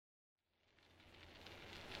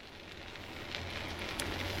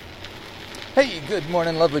Hey, good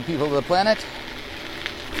morning, lovely people of the planet.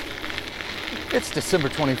 It's December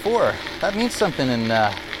 24. That means something in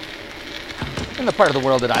the part of the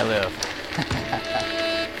world that I live.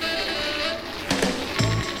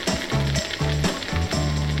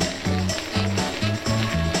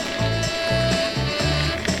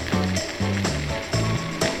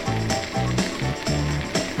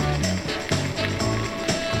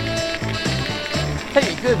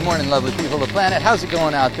 Hey, good morning, lovely people of the planet. How's it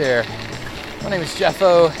going out there? My name is Jeff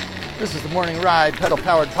O. This is the Morning Ride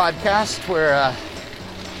pedal-powered podcast where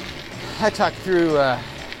I talk through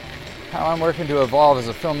how I'm working to evolve as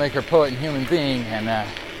a filmmaker, poet, and human being. And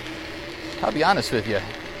I'll be honest with you,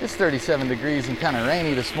 it's 37 degrees and kind of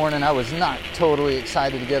rainy this morning. I was not totally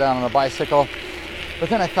excited to get out on a bicycle. But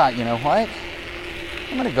then I thought, you know what?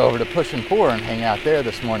 I'm going to go over to Push and Pour and hang out there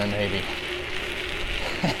this morning, maybe.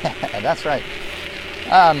 That's right.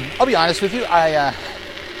 I'll be honest with you,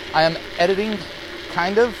 I am editing,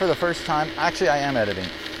 kind of, for the first time. Actually, I am editing.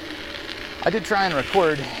 I did try and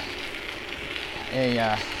record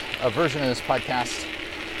a version of this podcast,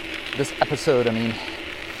 this episode, and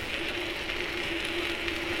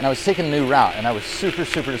I was taking a new route, and I was super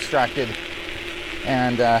distracted,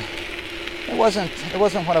 and it wasn't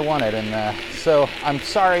what I wanted, and so I'm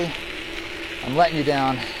sorry, I'm letting you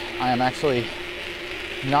down. I am actually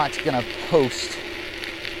not going to post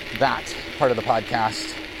that part of the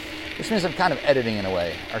podcast, which means I'm kind of editing in a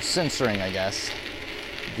way, or censoring, I guess,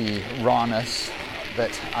 the rawness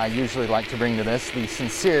that I usually like to bring to this, the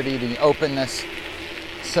sincerity, the openness.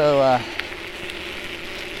 So I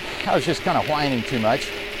was just kind of whining too much.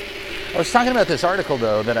 I was talking about this article,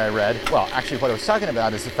 though, that I read. Well, actually, what I was talking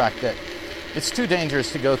about is the fact that it's too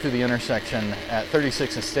dangerous to go through the intersection at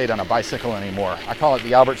 36th and State on a bicycle anymore. I call it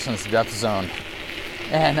the Albertsons death zone.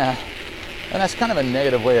 And that's kind of a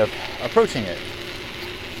negative way of approaching it.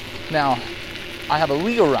 Now, I have a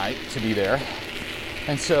legal right to be there,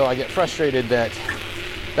 and so I get frustrated that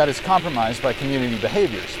that is compromised by community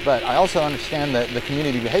behaviors. But I also understand that the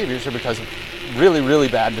community behaviors are because of really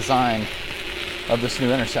bad design of this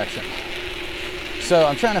new intersection. So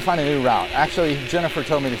I'm trying to find a new route. Actually, Jennifer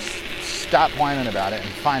told me to stop whining about it and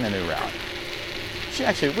find a new route.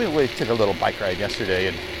 We took a little bike ride yesterday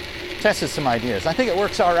and tested some ideas. I think it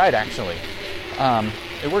works all right, actually.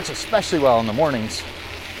 It works especially well in the mornings.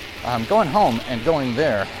 Going home and going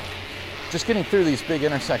there, just getting through these big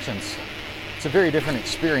intersections, it's a very different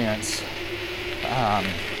experience,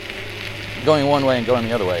 going one way and going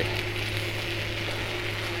the other way.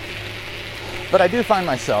 But I do find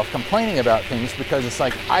myself complaining about things because it's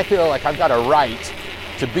like, I feel like I've got a right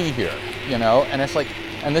to be here, you know, and it's like,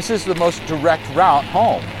 and this is the most direct route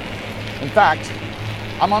home. In fact,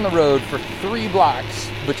 I'm on the road for 3 blocks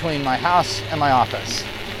between my house and my office.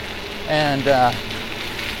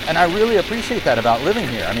 And I really appreciate that about living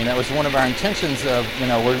here. I mean, that was one of our intentions of, you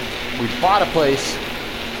know, we bought a place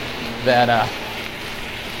that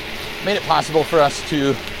made it possible for us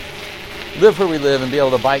to live where we live and be able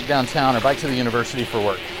to bike downtown or bike to the university for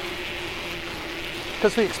work.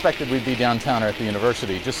 Because we expected we'd be downtown or at the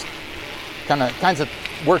university. Just kinds of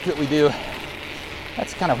work that we do,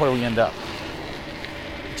 that's kind of where we end up.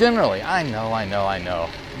 Generally, I know,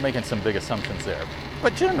 I'm making some big assumptions there,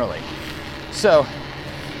 but generally. So,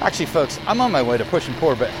 actually, folks, I'm on my way to Push and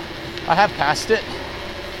Pour, but I have passed it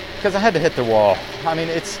because I had to hit the wall. I mean,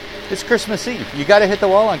 it's Christmas Eve. You got to hit the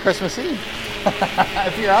wall on Christmas Eve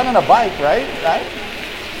if you're out on a bike, right?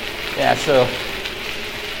 Yeah. So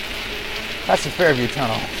that's the Fairview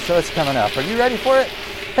Tunnel. So it's coming up. Are you ready for it?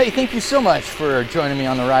 Hey, thank you so much for joining me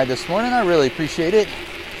on the ride this morning. I really appreciate it.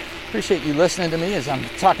 Appreciate you listening to me as I'm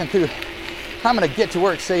talking through how I'm going to get to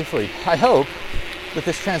work safely. I hope that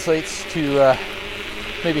this translates to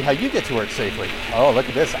maybe how you get to work safely. Oh, look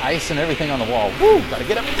at this ice and everything on the wall. Woo, gotta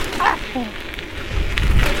get up.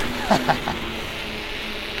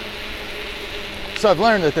 So I've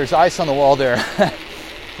learned that there's ice on the wall there.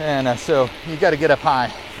 And so you gotta get up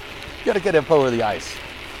high. You gotta get up over the ice.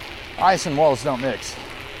 Ice and walls don't mix.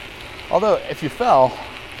 Although, if you fell,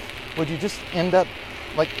 would you just end up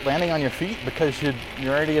like landing on your feet because you're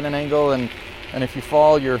already at an angle, and if you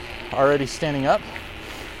fall, you're already standing up?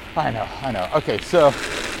 I know. Okay, so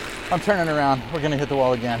I'm turning around. We're going to hit the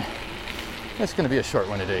wall again. It's going to be a short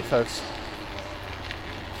one today, folks.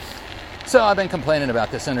 So I've been complaining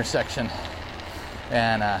about this intersection,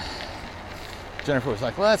 and Jennifer was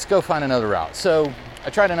like, well, let's go find another route. So I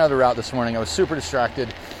tried another route this morning. I was super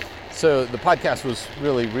distracted. So the podcast was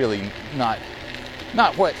really not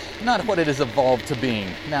what it has evolved to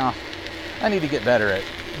being. Now, I need to get better at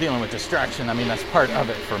dealing with distraction. I mean, that's part of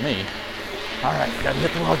it for me. All right, gotta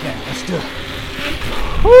hit the wall again. Let's do it.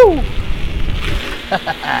 Woo!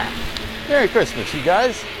 Merry Christmas, you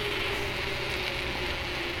guys.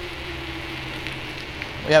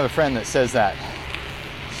 We have a friend that says that.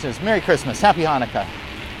 She says, Merry Christmas, Happy Hanukkah.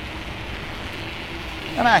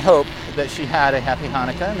 And I hope that she had a Happy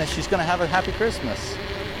Hanukkah and that she's going to have a Happy Christmas.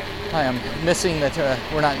 I am missing that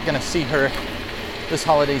we're not going to see her this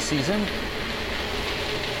holiday season.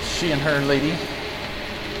 She and her lady.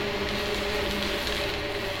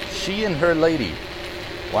 She and Her Lady.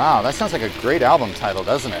 Wow, that sounds like a great album title,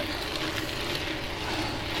 doesn't it?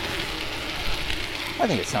 I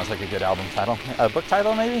think it sounds like a good album title. A book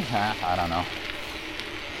title, maybe? I don't know.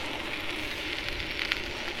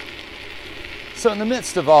 So in the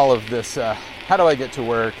midst of all of this, how do I get to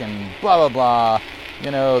work and blah, blah, blah,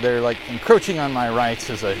 you know, they're like encroaching on my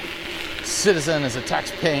rights as a citizen, as a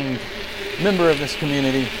tax-paying member of this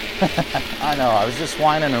community. I know, I was just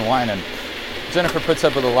whining and whining. Jennifer puts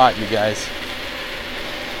up with a lot, you guys.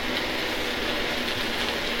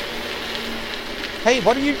 Hey,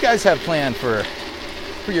 what do you guys have planned for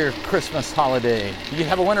your Christmas holiday? Do you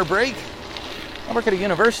have a winter break? I work at a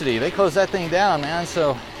university. They closed that thing down, man.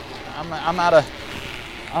 So I'm out of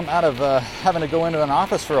having to go into an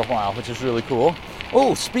office for a while, which is really cool.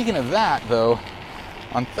 Oh, speaking of that, though,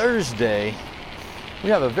 on Thursday we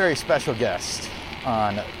have a very special guest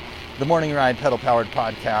on the Morning Ride Pedal Powered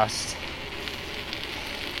podcast.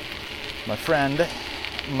 My friend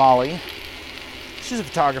Molly. She's a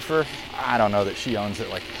photographer. I don't know that she owns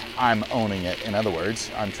it like I'm owning it. In other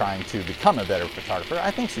words, I'm trying to become a better photographer.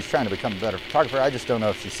 I think she's trying to become a better photographer. I just don't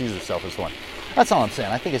know if she sees herself as one. That's all I'm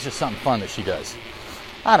saying. I think it's just something fun that she does.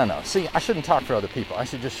 I don't know. See, I shouldn't talk for other people. I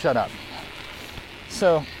should just shut up.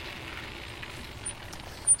 So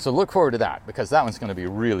look forward to that, because that one's going to be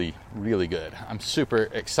really, really good. I'm super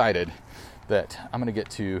excited that I'm going to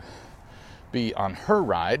get to be on her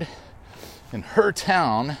ride in her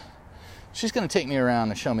town. She's going to take me around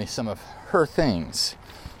and show me some of her things.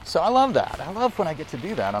 So I love that. I love when I get to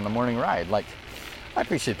do that on the morning ride. Like, I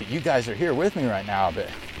appreciate that you guys are here with me right now, but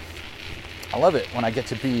I love it when I get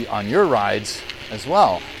to be on your rides as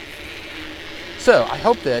well. So I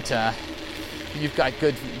hope that you've got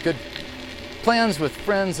good plans with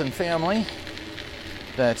friends and family,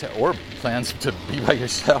 or plans to be by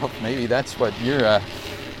yourself. Maybe that's what your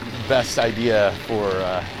best idea for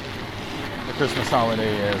the Christmas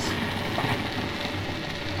holiday is.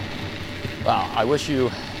 Well, I wish you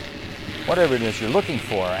whatever it is you're looking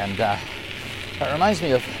for, and that reminds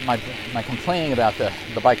me of my complaining about the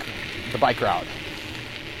bike route.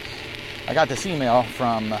 I got this email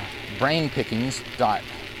from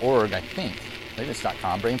brainpickings.org, I think. Maybe it's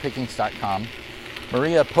 .com, brainpickings.com.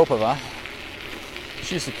 Maria Popova,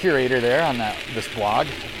 she's the curator there on this blog,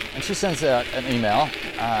 and she sends out an email,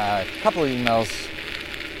 a couple of emails,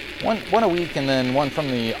 one a week, and then one from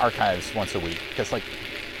the archives once a week, because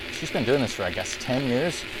she's been doing this for, I guess, 10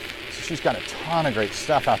 years, so she's got a ton of great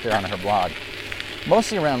stuff out there on her blog,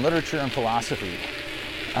 mostly around literature and philosophy,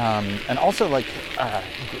 and also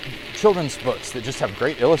children's books that just have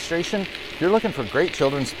great illustration. If you're looking for great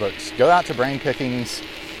children's books, go out to Brain Pickings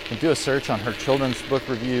and do a search on her children's book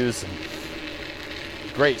reviews. And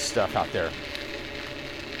great stuff out there.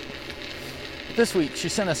 This week she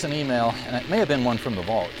sent us an email, and it may have been one from the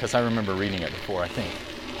vault, because I remember reading it before, I think.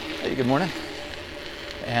 Hey, good morning.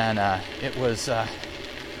 And it was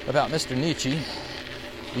about Mr. Nietzsche,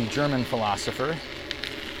 the German philosopher.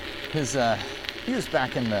 He was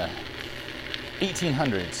back in the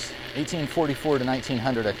 1800s, 1844 to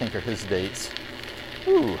 1900, I think, are his dates.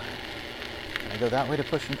 Ooh, can I go that way to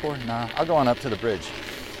Push&Pour? Nah, I'll go on up to the bridge.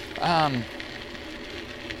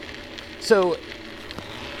 So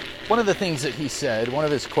one of the things that he said, one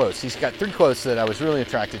of his quotes, he's got 3 quotes that I was really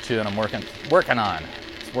attracted to, and I'm working on.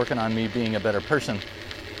 It's working on me being a better person,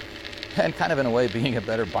 and kind of in a way being a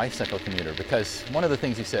better bicycle commuter, because one of the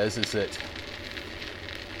things he says is that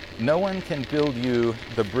no one can build you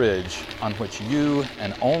the bridge on which you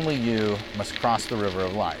and only you must cross the river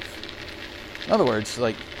of life. In other words,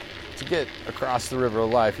 to get across the river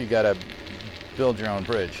of life, you got to build your own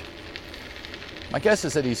bridge. My guess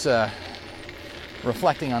is that he's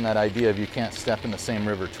reflecting on that idea of you can't step in the same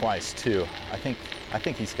river twice, too. I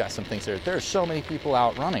think he's got some things there. There are so many people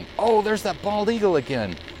out running. Oh, there's that bald eagle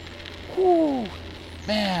again. Whoo,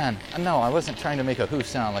 man. No, I wasn't trying to make a hoo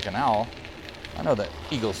sound like an owl. I know that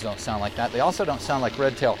eagles don't sound like that. They also don't sound like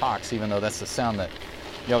red-tailed hawks, even though that's the sound that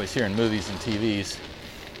you always hear in movies and TVs.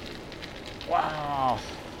 Wow,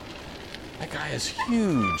 that guy is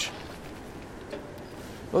huge.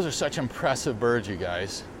 Those are such impressive birds, you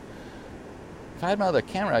guys. If I had my other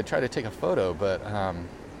camera, I'd try to take a photo, but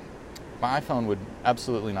my iPhone would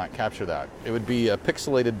absolutely not capture that. It would be a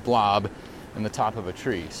pixelated blob in the top of a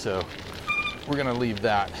tree. So we're going to leave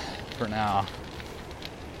that for now.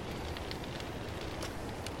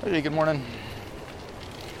 Hey, good morning.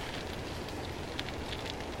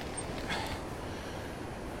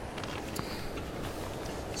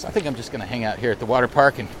 So I think I'm just going to hang out here at the water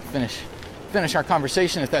park and finish our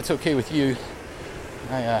conversation, if that's okay with you.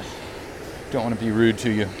 I don't want to be rude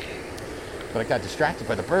to you, but I got distracted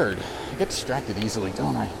by the bird. I get distracted easily,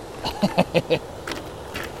 don't I?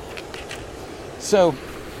 So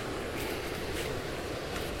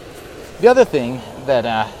the other thing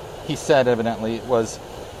that he said evidently was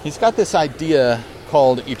he's got this idea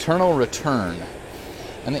called eternal return.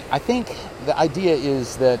 And I think the idea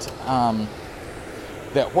is that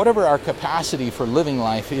that whatever our capacity for living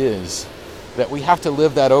life is, that we have to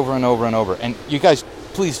live that over and over and over. And you guys,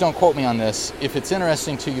 please don't quote me on this. If it's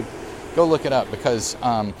interesting to you, go look it up, because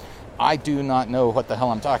I do not know what the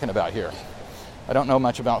hell I'm talking about here. I don't know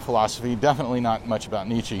much about philosophy, definitely not much about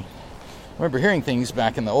Nietzsche. I remember hearing things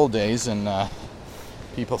back in the old days and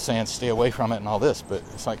people saying stay away from it and all this, but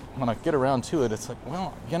it's like when I get around to it, it's like,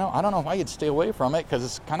 well, I don't know why you'd stay away from it, because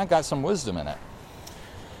it's kind of got some wisdom in it.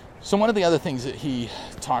 So one of the other things that he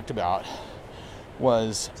talked about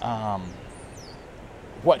was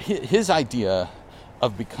what his idea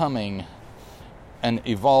of becoming an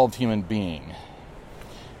evolved human being.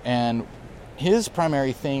 And his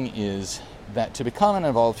primary thing is that to become an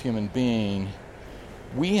evolved human being,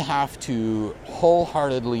 we have to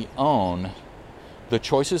wholeheartedly own the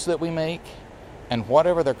choices that we make and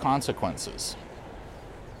whatever their consequences.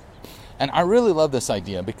 And I really love this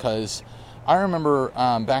idea, because I remember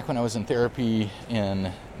back when I was in therapy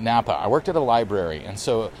in Napa, I worked at a library, and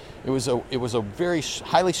so it was a very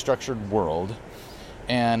highly structured world.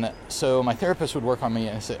 And so my therapist would work on me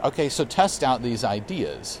and say, okay, so test out these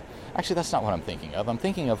ideas. Actually, that's not what I'm thinking of. I'm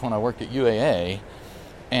thinking of when I worked at UAA,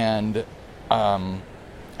 and I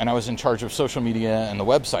was in charge of social media and the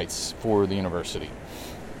websites for the university.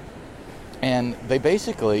 And they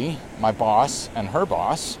basically, my boss and her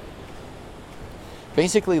boss,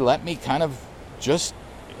 basically let me kind of just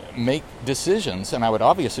make decisions, and I would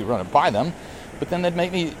obviously run it by them, but then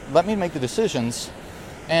they'd let me make the decisions.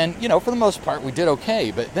 And, for the most part, we did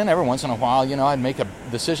okay. But then every once in a while, I'd make a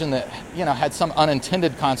decision that, had some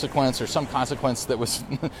unintended consequence or some consequence that was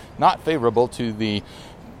not favorable to the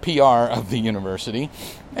PR of the university.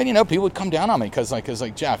 And, people would come down on me because,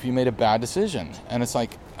 like, Jeff, you made a bad decision. And it's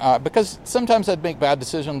like, because sometimes I'd make bad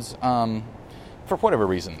decisions for whatever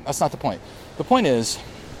reason. That's not the point. The point is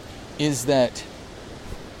that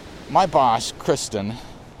my boss, Kristen,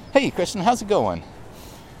 hey, Kristen, how's it going?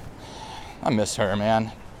 I miss her,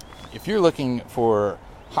 man. If you're looking for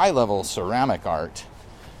high-level ceramic art,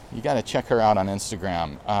 you got to check her out on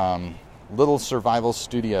Instagram. Little Survival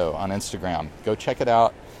Studio on Instagram. Go check it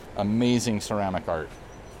out. Amazing ceramic art.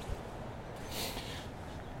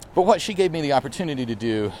 But what she gave me the opportunity to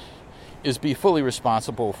do is be fully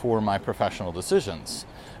responsible for my professional decisions.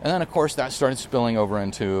 And then, of course, that started spilling over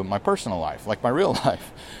into my personal life, like my real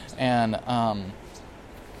life. And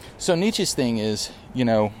so Nietzsche's thing is,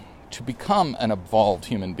 to become an evolved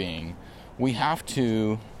human being, we have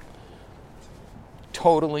to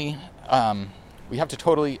totally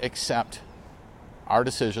accept our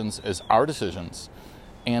decisions as our decisions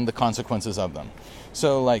and the consequences of them.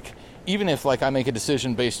 So, like, even if, like, I make a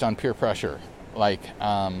decision based on peer pressure, like,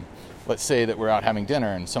 let's say that we're out having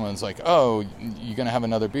dinner and someone's like, oh, you're going to have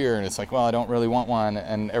another beer, and it's like, well, I don't really want one,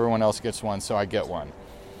 and everyone else gets one, so I get one.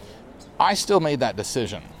 I still made that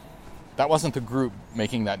decision. That wasn't the group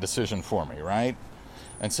making that decision for me, right?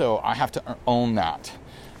 And so I have to own that.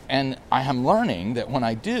 And I am learning that when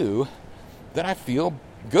I do, that I feel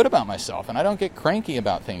good about myself, and I don't get cranky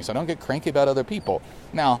about things. I don't get cranky about other people.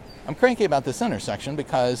 Now, I'm cranky about this intersection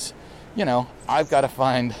because, I've got to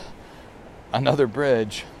find another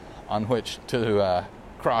bridge on which to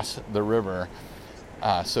cross the river,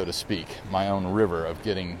 so to speak, my own river of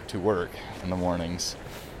getting to work in the mornings.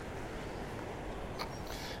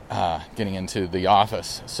 Getting into the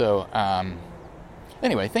office. So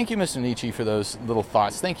anyway, thank you, Mr. Nietzsche, for those little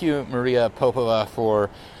thoughts. Thank you, Maria Popova, for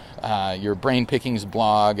your Brain Pickings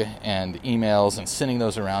blog and emails and sending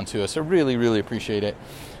those around to us. I really, really appreciate it.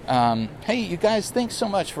 Hey, you guys, thanks so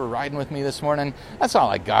much for riding with me this morning. That's all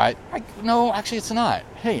I got. No, actually, it's not.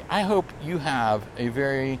 Hey, I hope you have a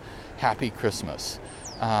very happy Christmas.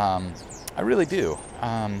 I really do.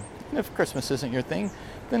 And if Christmas isn't your thing,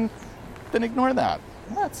 then ignore that.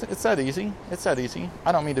 It's that easy. It's that easy.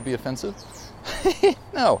 I don't mean to be offensive.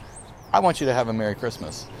 No, I want you to have a Merry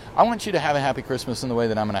Christmas. I want you to have a happy Christmas in the way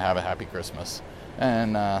that I'm going to have a happy Christmas.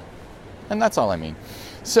 And that's all I mean.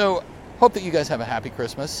 So hope that you guys have a happy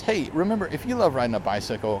Christmas. Hey, remember, if you love riding a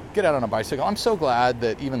bicycle, get out on a bicycle. I'm so glad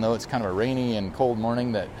that even though it's kind of a rainy and cold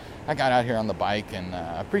morning, that I got out here on the bike, and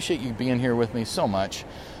I appreciate you being here with me so much.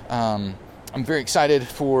 I'm very excited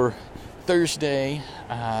for Thursday.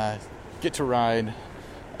 Get to ride,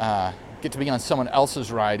 get to be on someone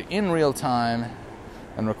else's ride in real time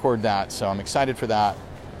and record that. So I'm excited for that.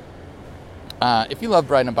 If you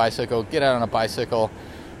love riding a bicycle, get out on a bicycle.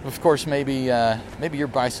 Of course, maybe your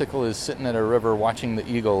bicycle is sitting at a river watching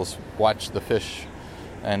the eagles watch the fish,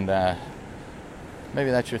 and maybe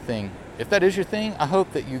that's your thing. If that is your thing, I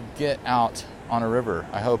hope that you get out on a river.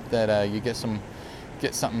 I hope that you get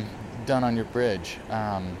something done on your bridge.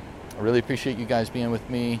 I really appreciate you guys being with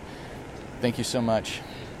me. Thank you so much.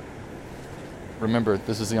 Remember,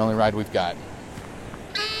 this is the only ride we've got.